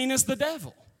 you mean it's the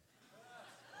devil.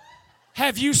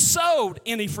 Have you sowed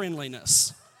any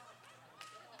friendliness?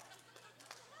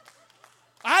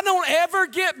 I don't ever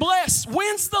get blessed.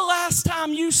 When's the last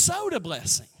time you sowed a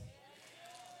blessing?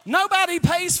 Nobody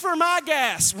pays for my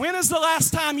gas. When is the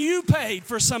last time you paid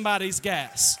for somebody's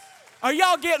gas? Are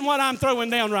y'all getting what I'm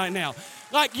throwing down right now?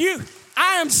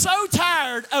 I am so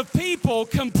tired of people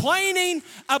complaining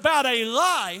about a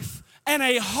life and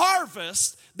a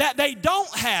harvest that they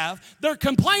don't have. They're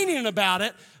complaining about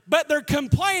it, but they're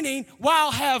complaining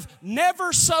while have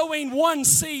never sowing one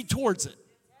seed towards it.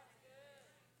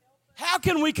 How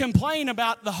can we complain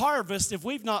about the harvest if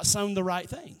we've not sown the right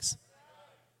things?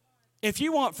 If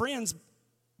you want friends,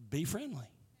 be friendly.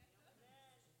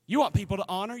 You want people to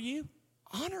honor you?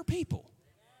 Honor people.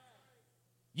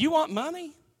 You want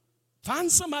money?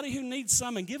 Find somebody who needs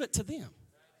some and give it to them.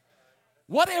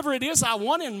 Whatever it is I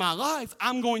want in my life,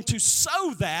 I'm going to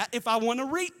sow that if I want to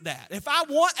reap that. If I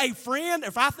want a friend,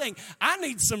 if I think I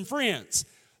need some friends,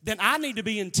 then I need to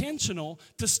be intentional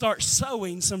to start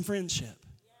sowing some friendship.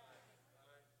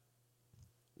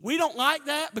 We don't like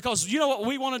that because you know what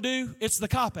we want to do? It's the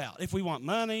cop-out. If we want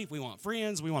money, if we want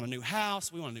friends, we want a new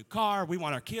house, we want a new car, we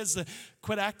want our kids to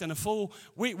quit acting a fool.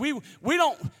 We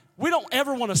don't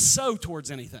ever want to sow towards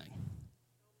anything.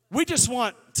 We just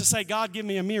want to say, God, give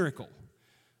me a miracle.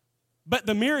 But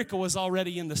the miracle is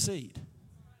already in the seed.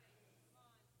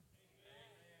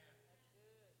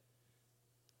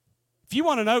 If you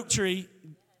want an oak tree,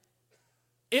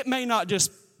 it may not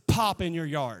just pop in your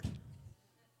yard.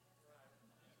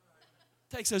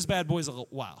 Takes those bad boys a little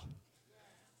while.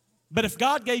 But if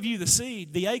God gave you the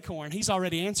seed, the acorn, He's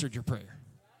already answered your prayer.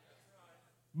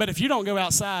 But if you don't go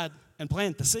outside and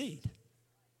plant the seed,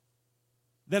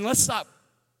 then let's stop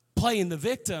playing the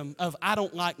victim of I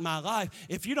don't like my life.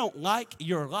 If you don't like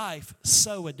your life,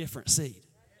 sow a different seed.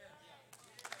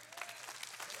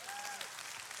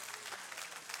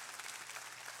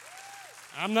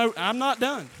 I'm not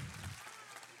done.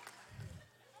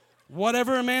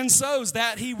 Whatever a man sows,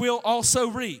 that he will also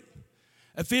reap.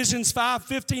 Ephesians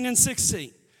 5:15 and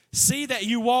 16. See that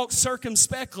you walk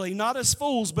circumspectly, not as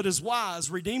fools, but as wise,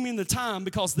 redeeming the time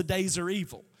because the days are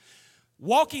evil.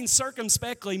 Walking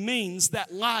circumspectly means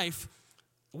that life,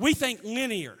 we think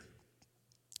linear.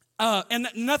 And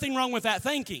nothing wrong with that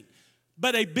thinking.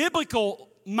 But a biblical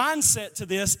mindset to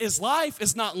this is life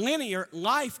is not linear,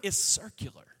 life is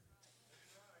circular.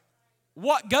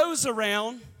 What goes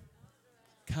around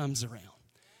comes around,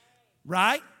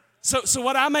 right? So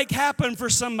what I make happen for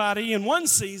somebody in one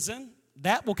season,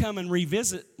 that will come and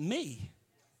revisit me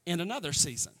in another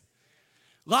season.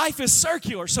 Life is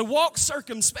circular, so walk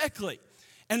circumspectly.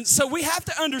 And so we have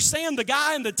to understand the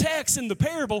guy in the text, in the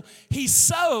parable, he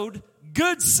sowed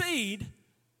good seed,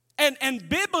 and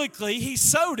biblically he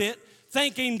sowed it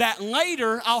thinking that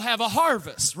later I'll have a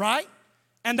harvest, right?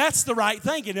 And that's the right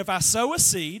thinking. If I sow a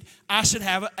seed, I should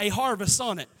have a harvest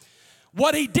on it.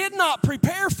 What he did not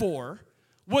prepare for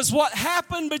was what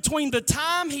happened between the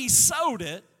time he sowed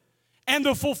it and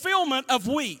the fulfillment of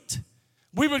wheat.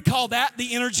 We would call that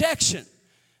the interjection.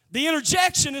 The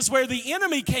interjection is where the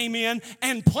enemy came in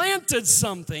and planted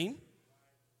something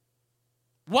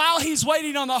while he's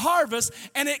waiting on the harvest,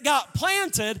 and it got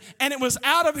planted and it was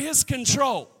out of his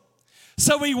control.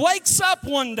 So he wakes up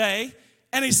one day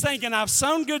and he's thinking, I've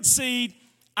sown good seed,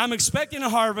 I'm expecting a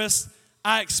harvest,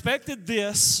 I expected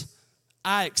this,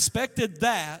 I expected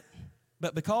that,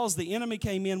 but because the enemy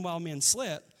came in while men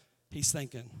slept, he's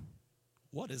thinking,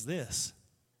 what is this?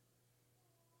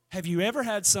 Have you ever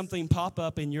had something pop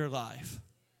up in your life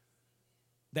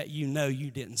that you know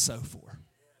you didn't sow for?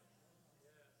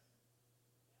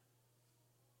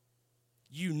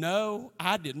 You know,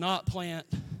 I did not plant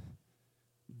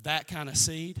that kind of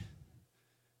seed,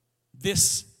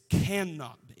 this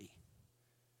cannot be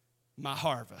my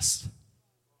harvest.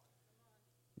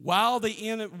 While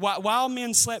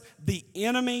men slept, the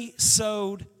enemy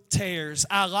sowed tares.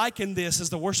 I liken this, as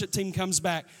the worship team comes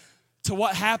back, to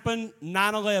what happened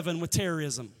 9/11 with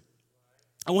terrorism.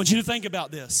 I want you to think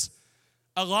about this.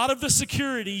 A lot of the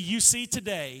security you see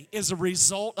today is a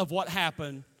result of what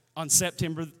happened on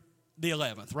September the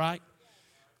 11th, right?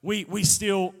 We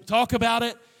still talk about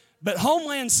it, but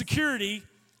Homeland Security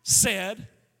said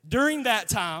during that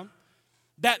time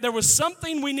that there was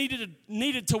something we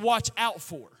needed to watch out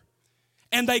for,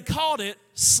 and they called it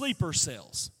sleeper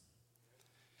cells.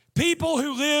 People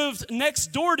who lived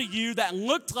next door to you that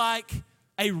looked like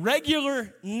a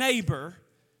regular neighbor,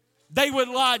 they would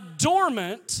lie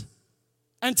dormant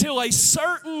until a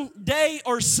certain day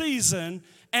or season,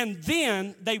 and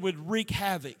then they would wreak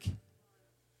havoc.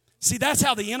 See, that's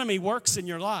how the enemy works in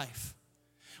your life.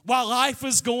 While life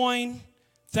is going,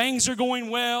 things are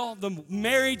going well, the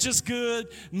marriage is good,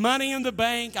 money in the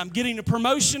bank, I'm getting a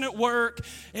promotion at work,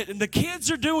 and the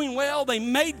kids are doing well, they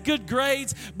made good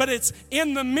grades, but it's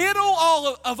in the middle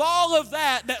of all of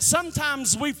that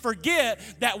sometimes we forget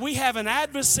that we have an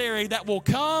adversary that will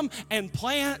come and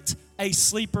plant a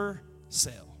sleeper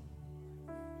cell.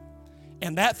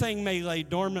 And that thing may lay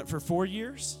dormant for 4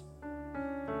 years,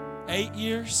 8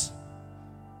 years,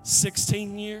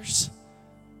 16 years.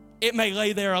 It may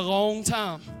lay there a long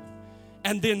time.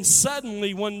 And then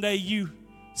suddenly one day you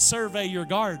survey your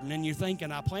garden and you're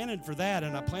thinking, I planted for that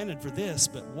and I planted for this,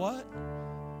 but what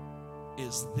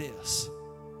is this?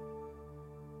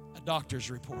 A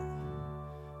doctor's report,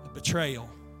 a betrayal.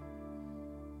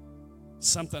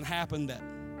 Something happened that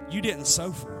you didn't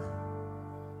sow for.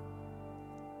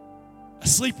 A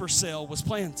sleeper cell was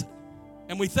planted.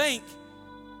 And we think,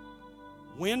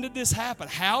 when did this happen?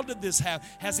 How did this happen?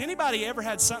 Has anybody ever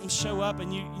had something show up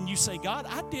and you say, God,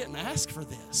 I didn't ask for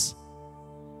this.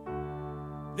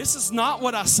 This is not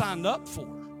what I signed up for.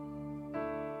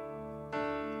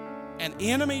 An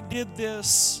enemy did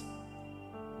this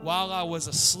while I was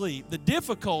asleep. The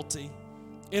difficulty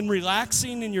in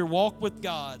relaxing in your walk with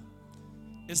God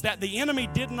is that the enemy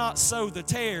did not sow the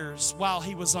tares while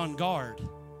he was on guard.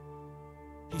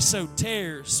 He sowed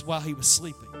tares while he was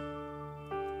sleeping.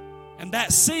 And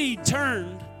that seed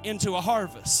turned into a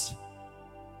harvest.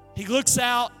 He looks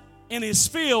out in his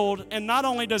field, and not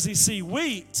only does he see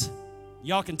wheat,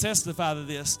 y'all can testify to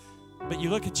this, but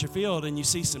you look at your field and you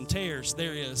see some tares.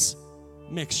 There is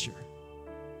mixture.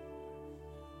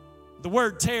 The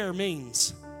word tare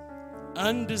means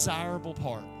undesirable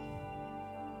part.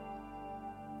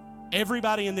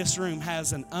 Everybody in this room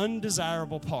has an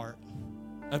undesirable part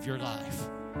of your life.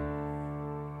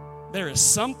 There is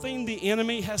something the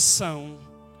enemy has sown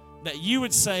that you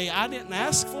would say, I didn't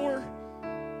ask for,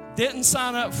 didn't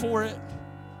sign up for it.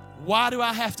 Why do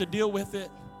I have to deal with it?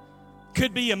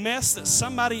 Could be a mess that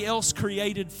somebody else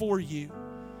created for you.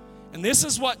 And this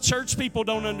is what church people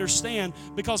don't understand,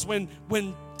 because when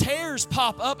tares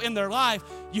pop up in their life,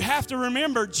 you have to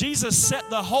remember Jesus set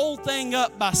the whole thing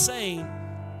up by saying,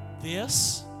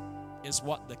 this is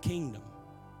what the kingdom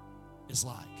is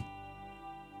like.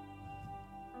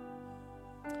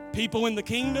 People in the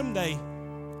kingdom,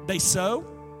 they sow,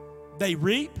 they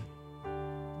reap,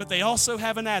 but they also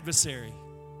have an adversary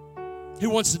who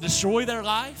wants to destroy their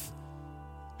life,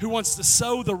 who wants to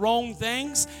sow the wrong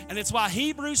things. And it's why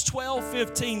Hebrews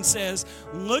 12:15 says,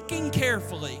 looking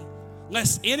carefully,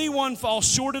 lest anyone fall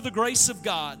short of the grace of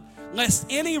God, lest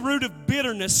any root of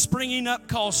bitterness springing up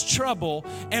cause trouble,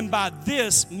 and by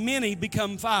this many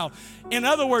become foul. In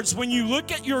other words, when you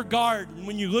look at your garden,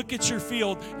 when you look at your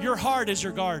field, your heart is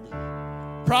your garden.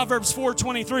 Proverbs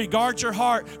 4:23, guard your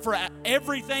heart, for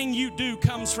everything you do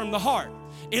comes from the heart.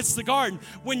 It's the garden.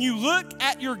 When you look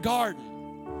at your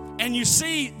garden and you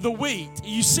see the wheat,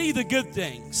 you see the good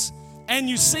things, and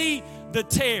you see the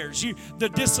tares, the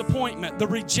disappointment, the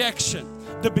rejection,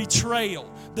 the betrayal,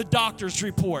 the doctor's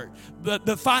report,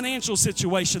 the financial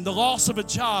situation, the loss of a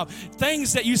job,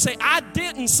 things that you say, I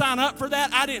didn't sign up for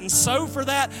that, I didn't sow for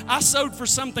that, I sowed for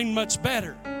something much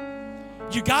better.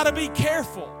 You got to be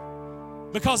careful,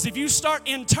 because if you start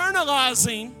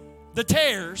internalizing the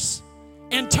tares,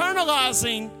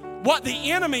 internalizing what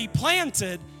the enemy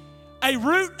planted, a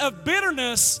root of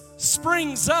bitterness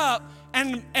springs up,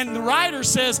 and the writer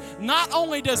says, not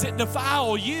only does it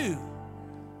defile you,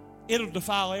 it'll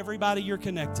defile everybody you're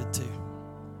connected to.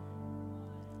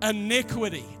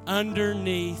 Iniquity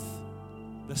underneath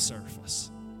the surface.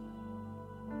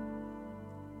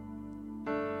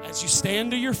 As you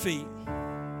stand to your feet,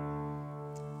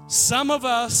 some of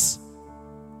us,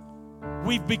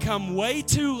 we've become way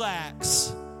too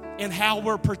lax in how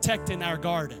we're protecting our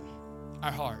garden,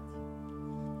 our heart.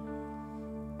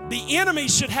 The enemy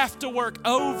should have to work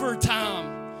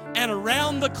overtime and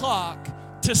around the clock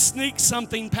to sneak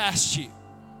something past you.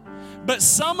 But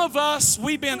some of us,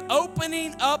 we've been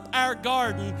opening up our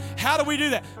garden. How do we do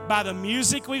that? By the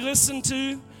music we listen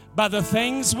to, by the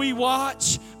things we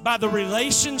watch, by the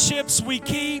relationships we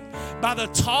keep, by the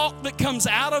talk that comes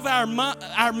out of our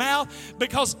mouth.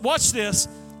 Because, watch this,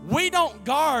 we don't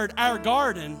guard our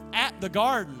garden at the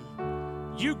garden.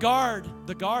 You guard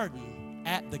the garden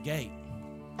at the gate.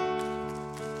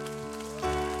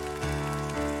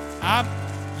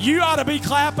 You ought to be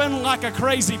clapping like a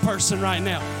crazy person right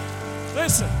now.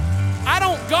 Listen, I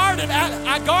don't guard it.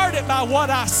 I guard it by what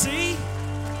I see,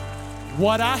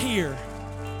 what I hear,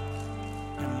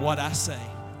 and what I say.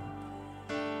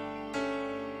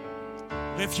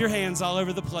 Lift your hands all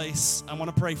over the place. I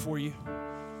want to pray for you.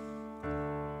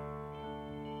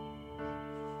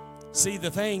 See,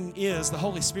 the thing is, the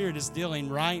Holy Spirit is dealing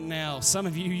right now. Some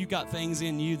of you got things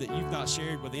in you that you've not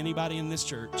shared with anybody in this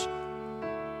church.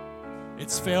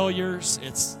 It's failures,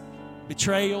 it's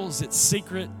betrayals, it's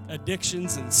secret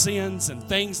addictions and sins and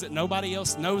things that nobody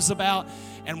else knows about.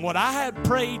 And what I had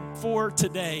prayed for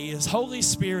today is, Holy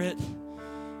Spirit,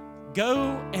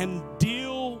 go and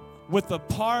deal with the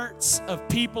parts of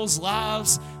people's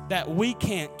lives that we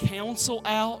can't counsel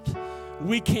out,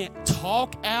 we can't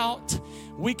talk out,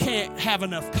 we can't have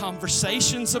enough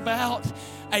conversations about.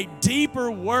 A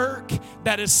deeper work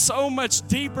that is so much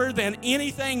deeper than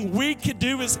anything we could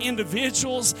do as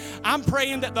individuals. I'm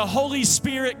praying that the Holy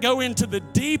Spirit go into the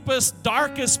deepest,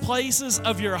 darkest places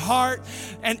of your heart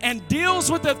and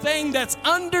deals with the thing that's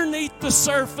underneath the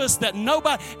surface that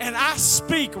nobody, and I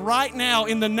speak right now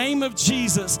in the name of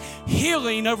Jesus,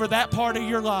 healing over that part of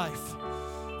your life.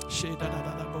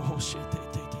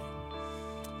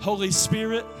 Holy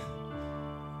Spirit,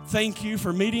 thank you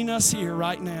for meeting us here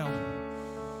right now.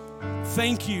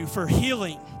 Thank you for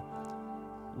healing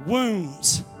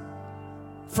wounds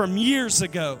from years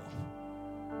ago,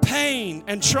 pain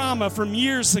and trauma from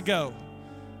years ago.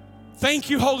 Thank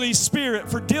you, Holy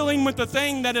Spirit, for dealing with the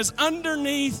thing that is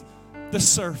underneath the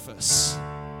surface.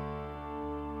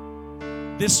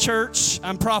 This church,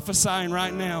 I'm prophesying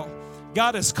right now,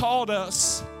 God has called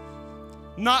us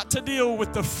not to deal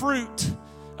with the fruit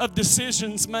of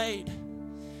decisions made.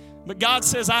 But God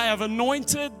says, I have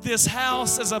anointed this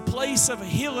house as a place of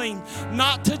healing,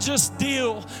 not to just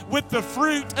deal with the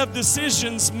fruit of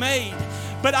decisions made,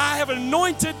 but I have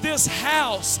anointed this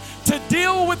house to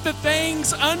deal with the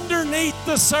things underneath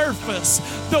the surface,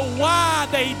 the why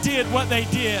they did what they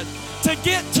did, to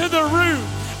get to the root.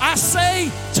 I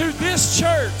say to this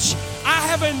church, I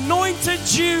have anointed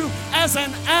you as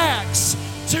an axe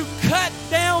to cut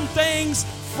down things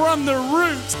from the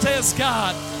roots, says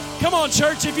God. Come on,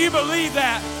 church, if you believe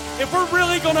that, if we're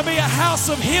really going to be a house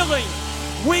of healing,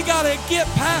 we got to get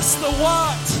past the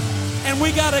what and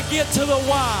we got to get to the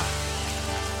why.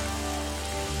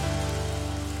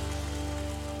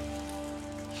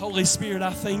 Holy Spirit, I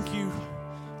thank you.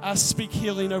 I speak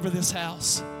healing over this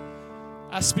house.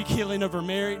 I speak healing over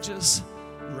marriages,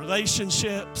 and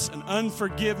relationships, and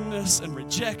unforgiveness and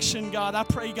rejection. God, I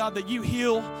pray, God, that you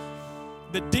heal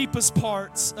the deepest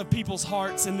parts of people's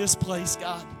hearts in this place,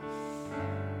 God.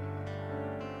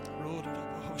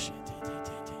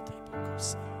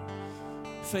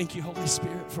 Thank you, Holy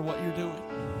Spirit, for what you're doing.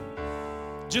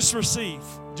 Just receive.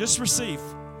 Just receive.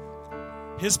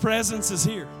 His presence is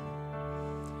here.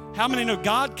 How many know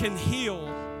God can heal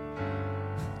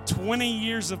 20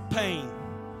 years of pain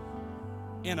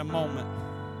in a moment?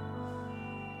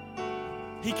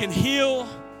 He can heal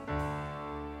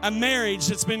a marriage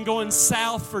that's been going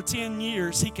south for 10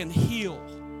 years. He can heal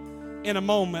in a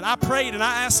moment. I prayed and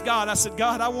I asked God, I said,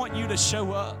 God, I want you to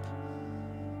show up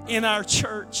in our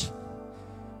church.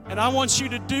 And I want you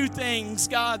to do things,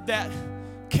 God, that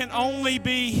can only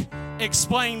be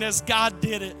explained as God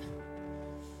did it.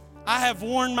 I have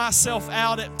worn myself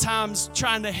out at times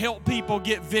trying to help people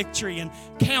get victory and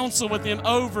counsel with them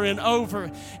over and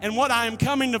over. And what I am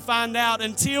coming to find out,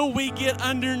 until we get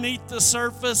underneath the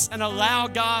surface and allow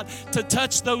God to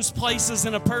touch those places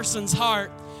in a person's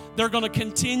heart, they're going to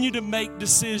continue to make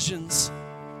decisions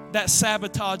that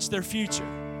sabotage their future.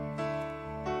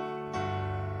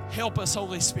 Help us,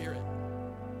 Holy Spirit.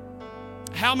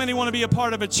 How many want to be a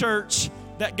part of a church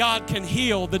that God can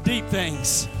heal the deep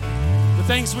things, the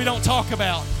things we don't talk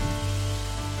about?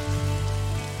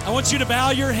 I want you to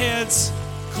bow your heads,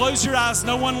 close your eyes,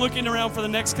 no one looking around for the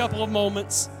next couple of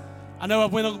moments. I know I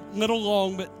went a little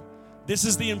long, but this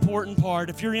is the important part.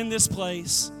 If you're in this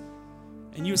place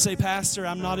and you would say, Pastor,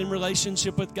 I'm not in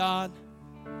relationship with God,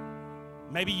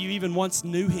 Maybe you even once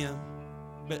knew him,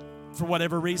 but for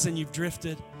whatever reason you've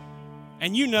drifted.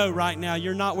 And you know right now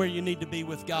you're not where you need to be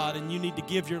with God, and you need to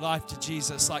give your life to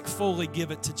Jesus, like fully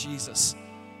give it to Jesus.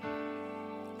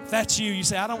 If that's you, you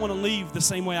say, I don't want to leave the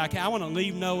same way I can. I want to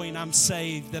leave knowing I'm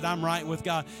saved, that I'm right with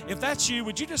God. If that's you,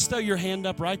 would you just throw your hand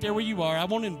up right there where you are? I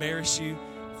won't embarrass you.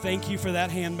 Thank you for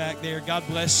that hand back there. God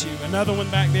bless you. Another one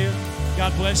back there.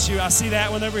 God bless you. I see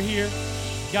that one over here.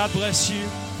 God bless you.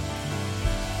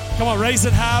 Come on, raise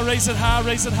it high, raise it high,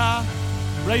 raise it high,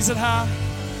 raise it high.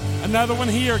 Another one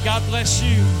here. God bless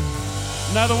you.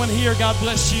 Another one here. God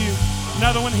bless you.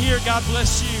 Another one here. God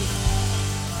bless you.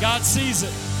 God sees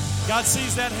it. God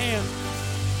sees that hand.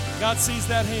 God sees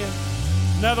that hand.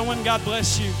 Another one, God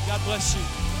bless you. God bless you.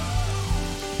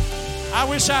 I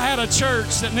wish I had a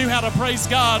church that knew how to praise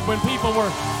God when people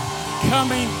were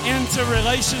coming into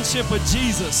relationship with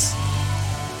Jesus.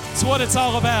 It's what it's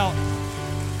all about.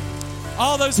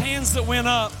 All those hands that went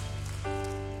up,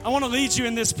 I want to lead you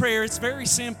in this prayer. It's very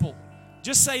simple.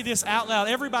 Just say this out loud.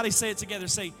 Everybody say it together.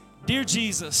 Say, Dear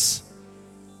Jesus,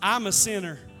 I'm a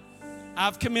sinner.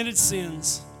 I've committed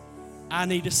sins. I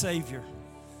need a Savior.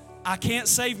 I can't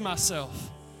save myself.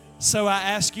 So I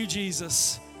ask you,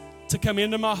 Jesus, to come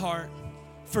into my heart,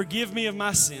 forgive me of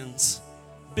my sins,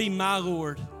 be my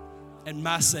Lord and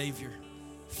my Savior.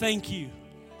 Thank you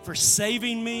for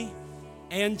saving me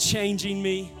and changing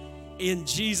me. In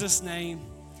Jesus' name,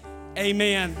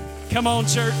 amen. Come on,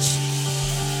 church.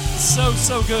 So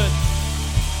good.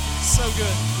 So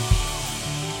good.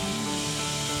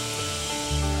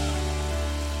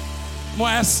 I'm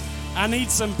going to ask, I need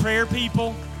some prayer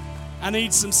people. I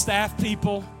need some staff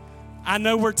people. I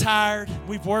know we're tired.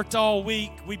 We've worked all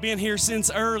week. We've been here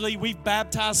since early. We've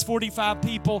baptized 45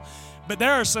 people. But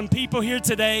there are some people here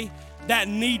today that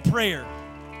need prayer.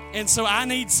 And so I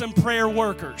need some prayer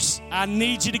workers. I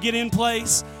need you to get in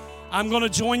place. I'm going to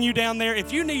join you down there.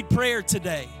 If you need prayer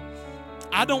today,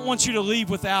 I don't want you to leave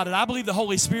without it. I believe the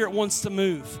Holy Spirit wants to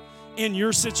move in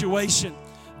your situation.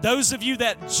 Those of you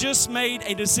that just made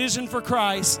a decision for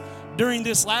Christ during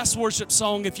this last worship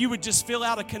song, if you would just fill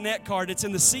out a connect card, it's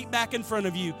in the seat back in front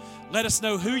of you. Let us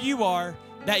know who you are,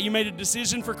 that you made a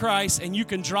decision for Christ, and you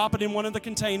can drop it in one of the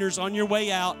containers on your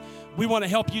way out. We want to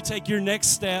help you take your next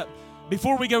step.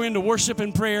 Before we go into worship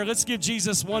and prayer, let's give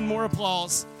Jesus one more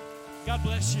applause. God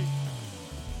bless you.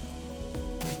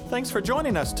 Thanks for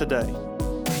joining us today.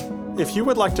 If you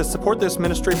would like to support this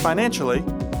ministry financially,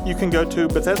 you can go to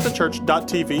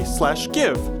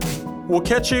BethesdaChurch.tv/give. We'll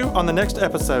catch you on the next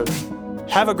episode.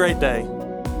 Have a great day.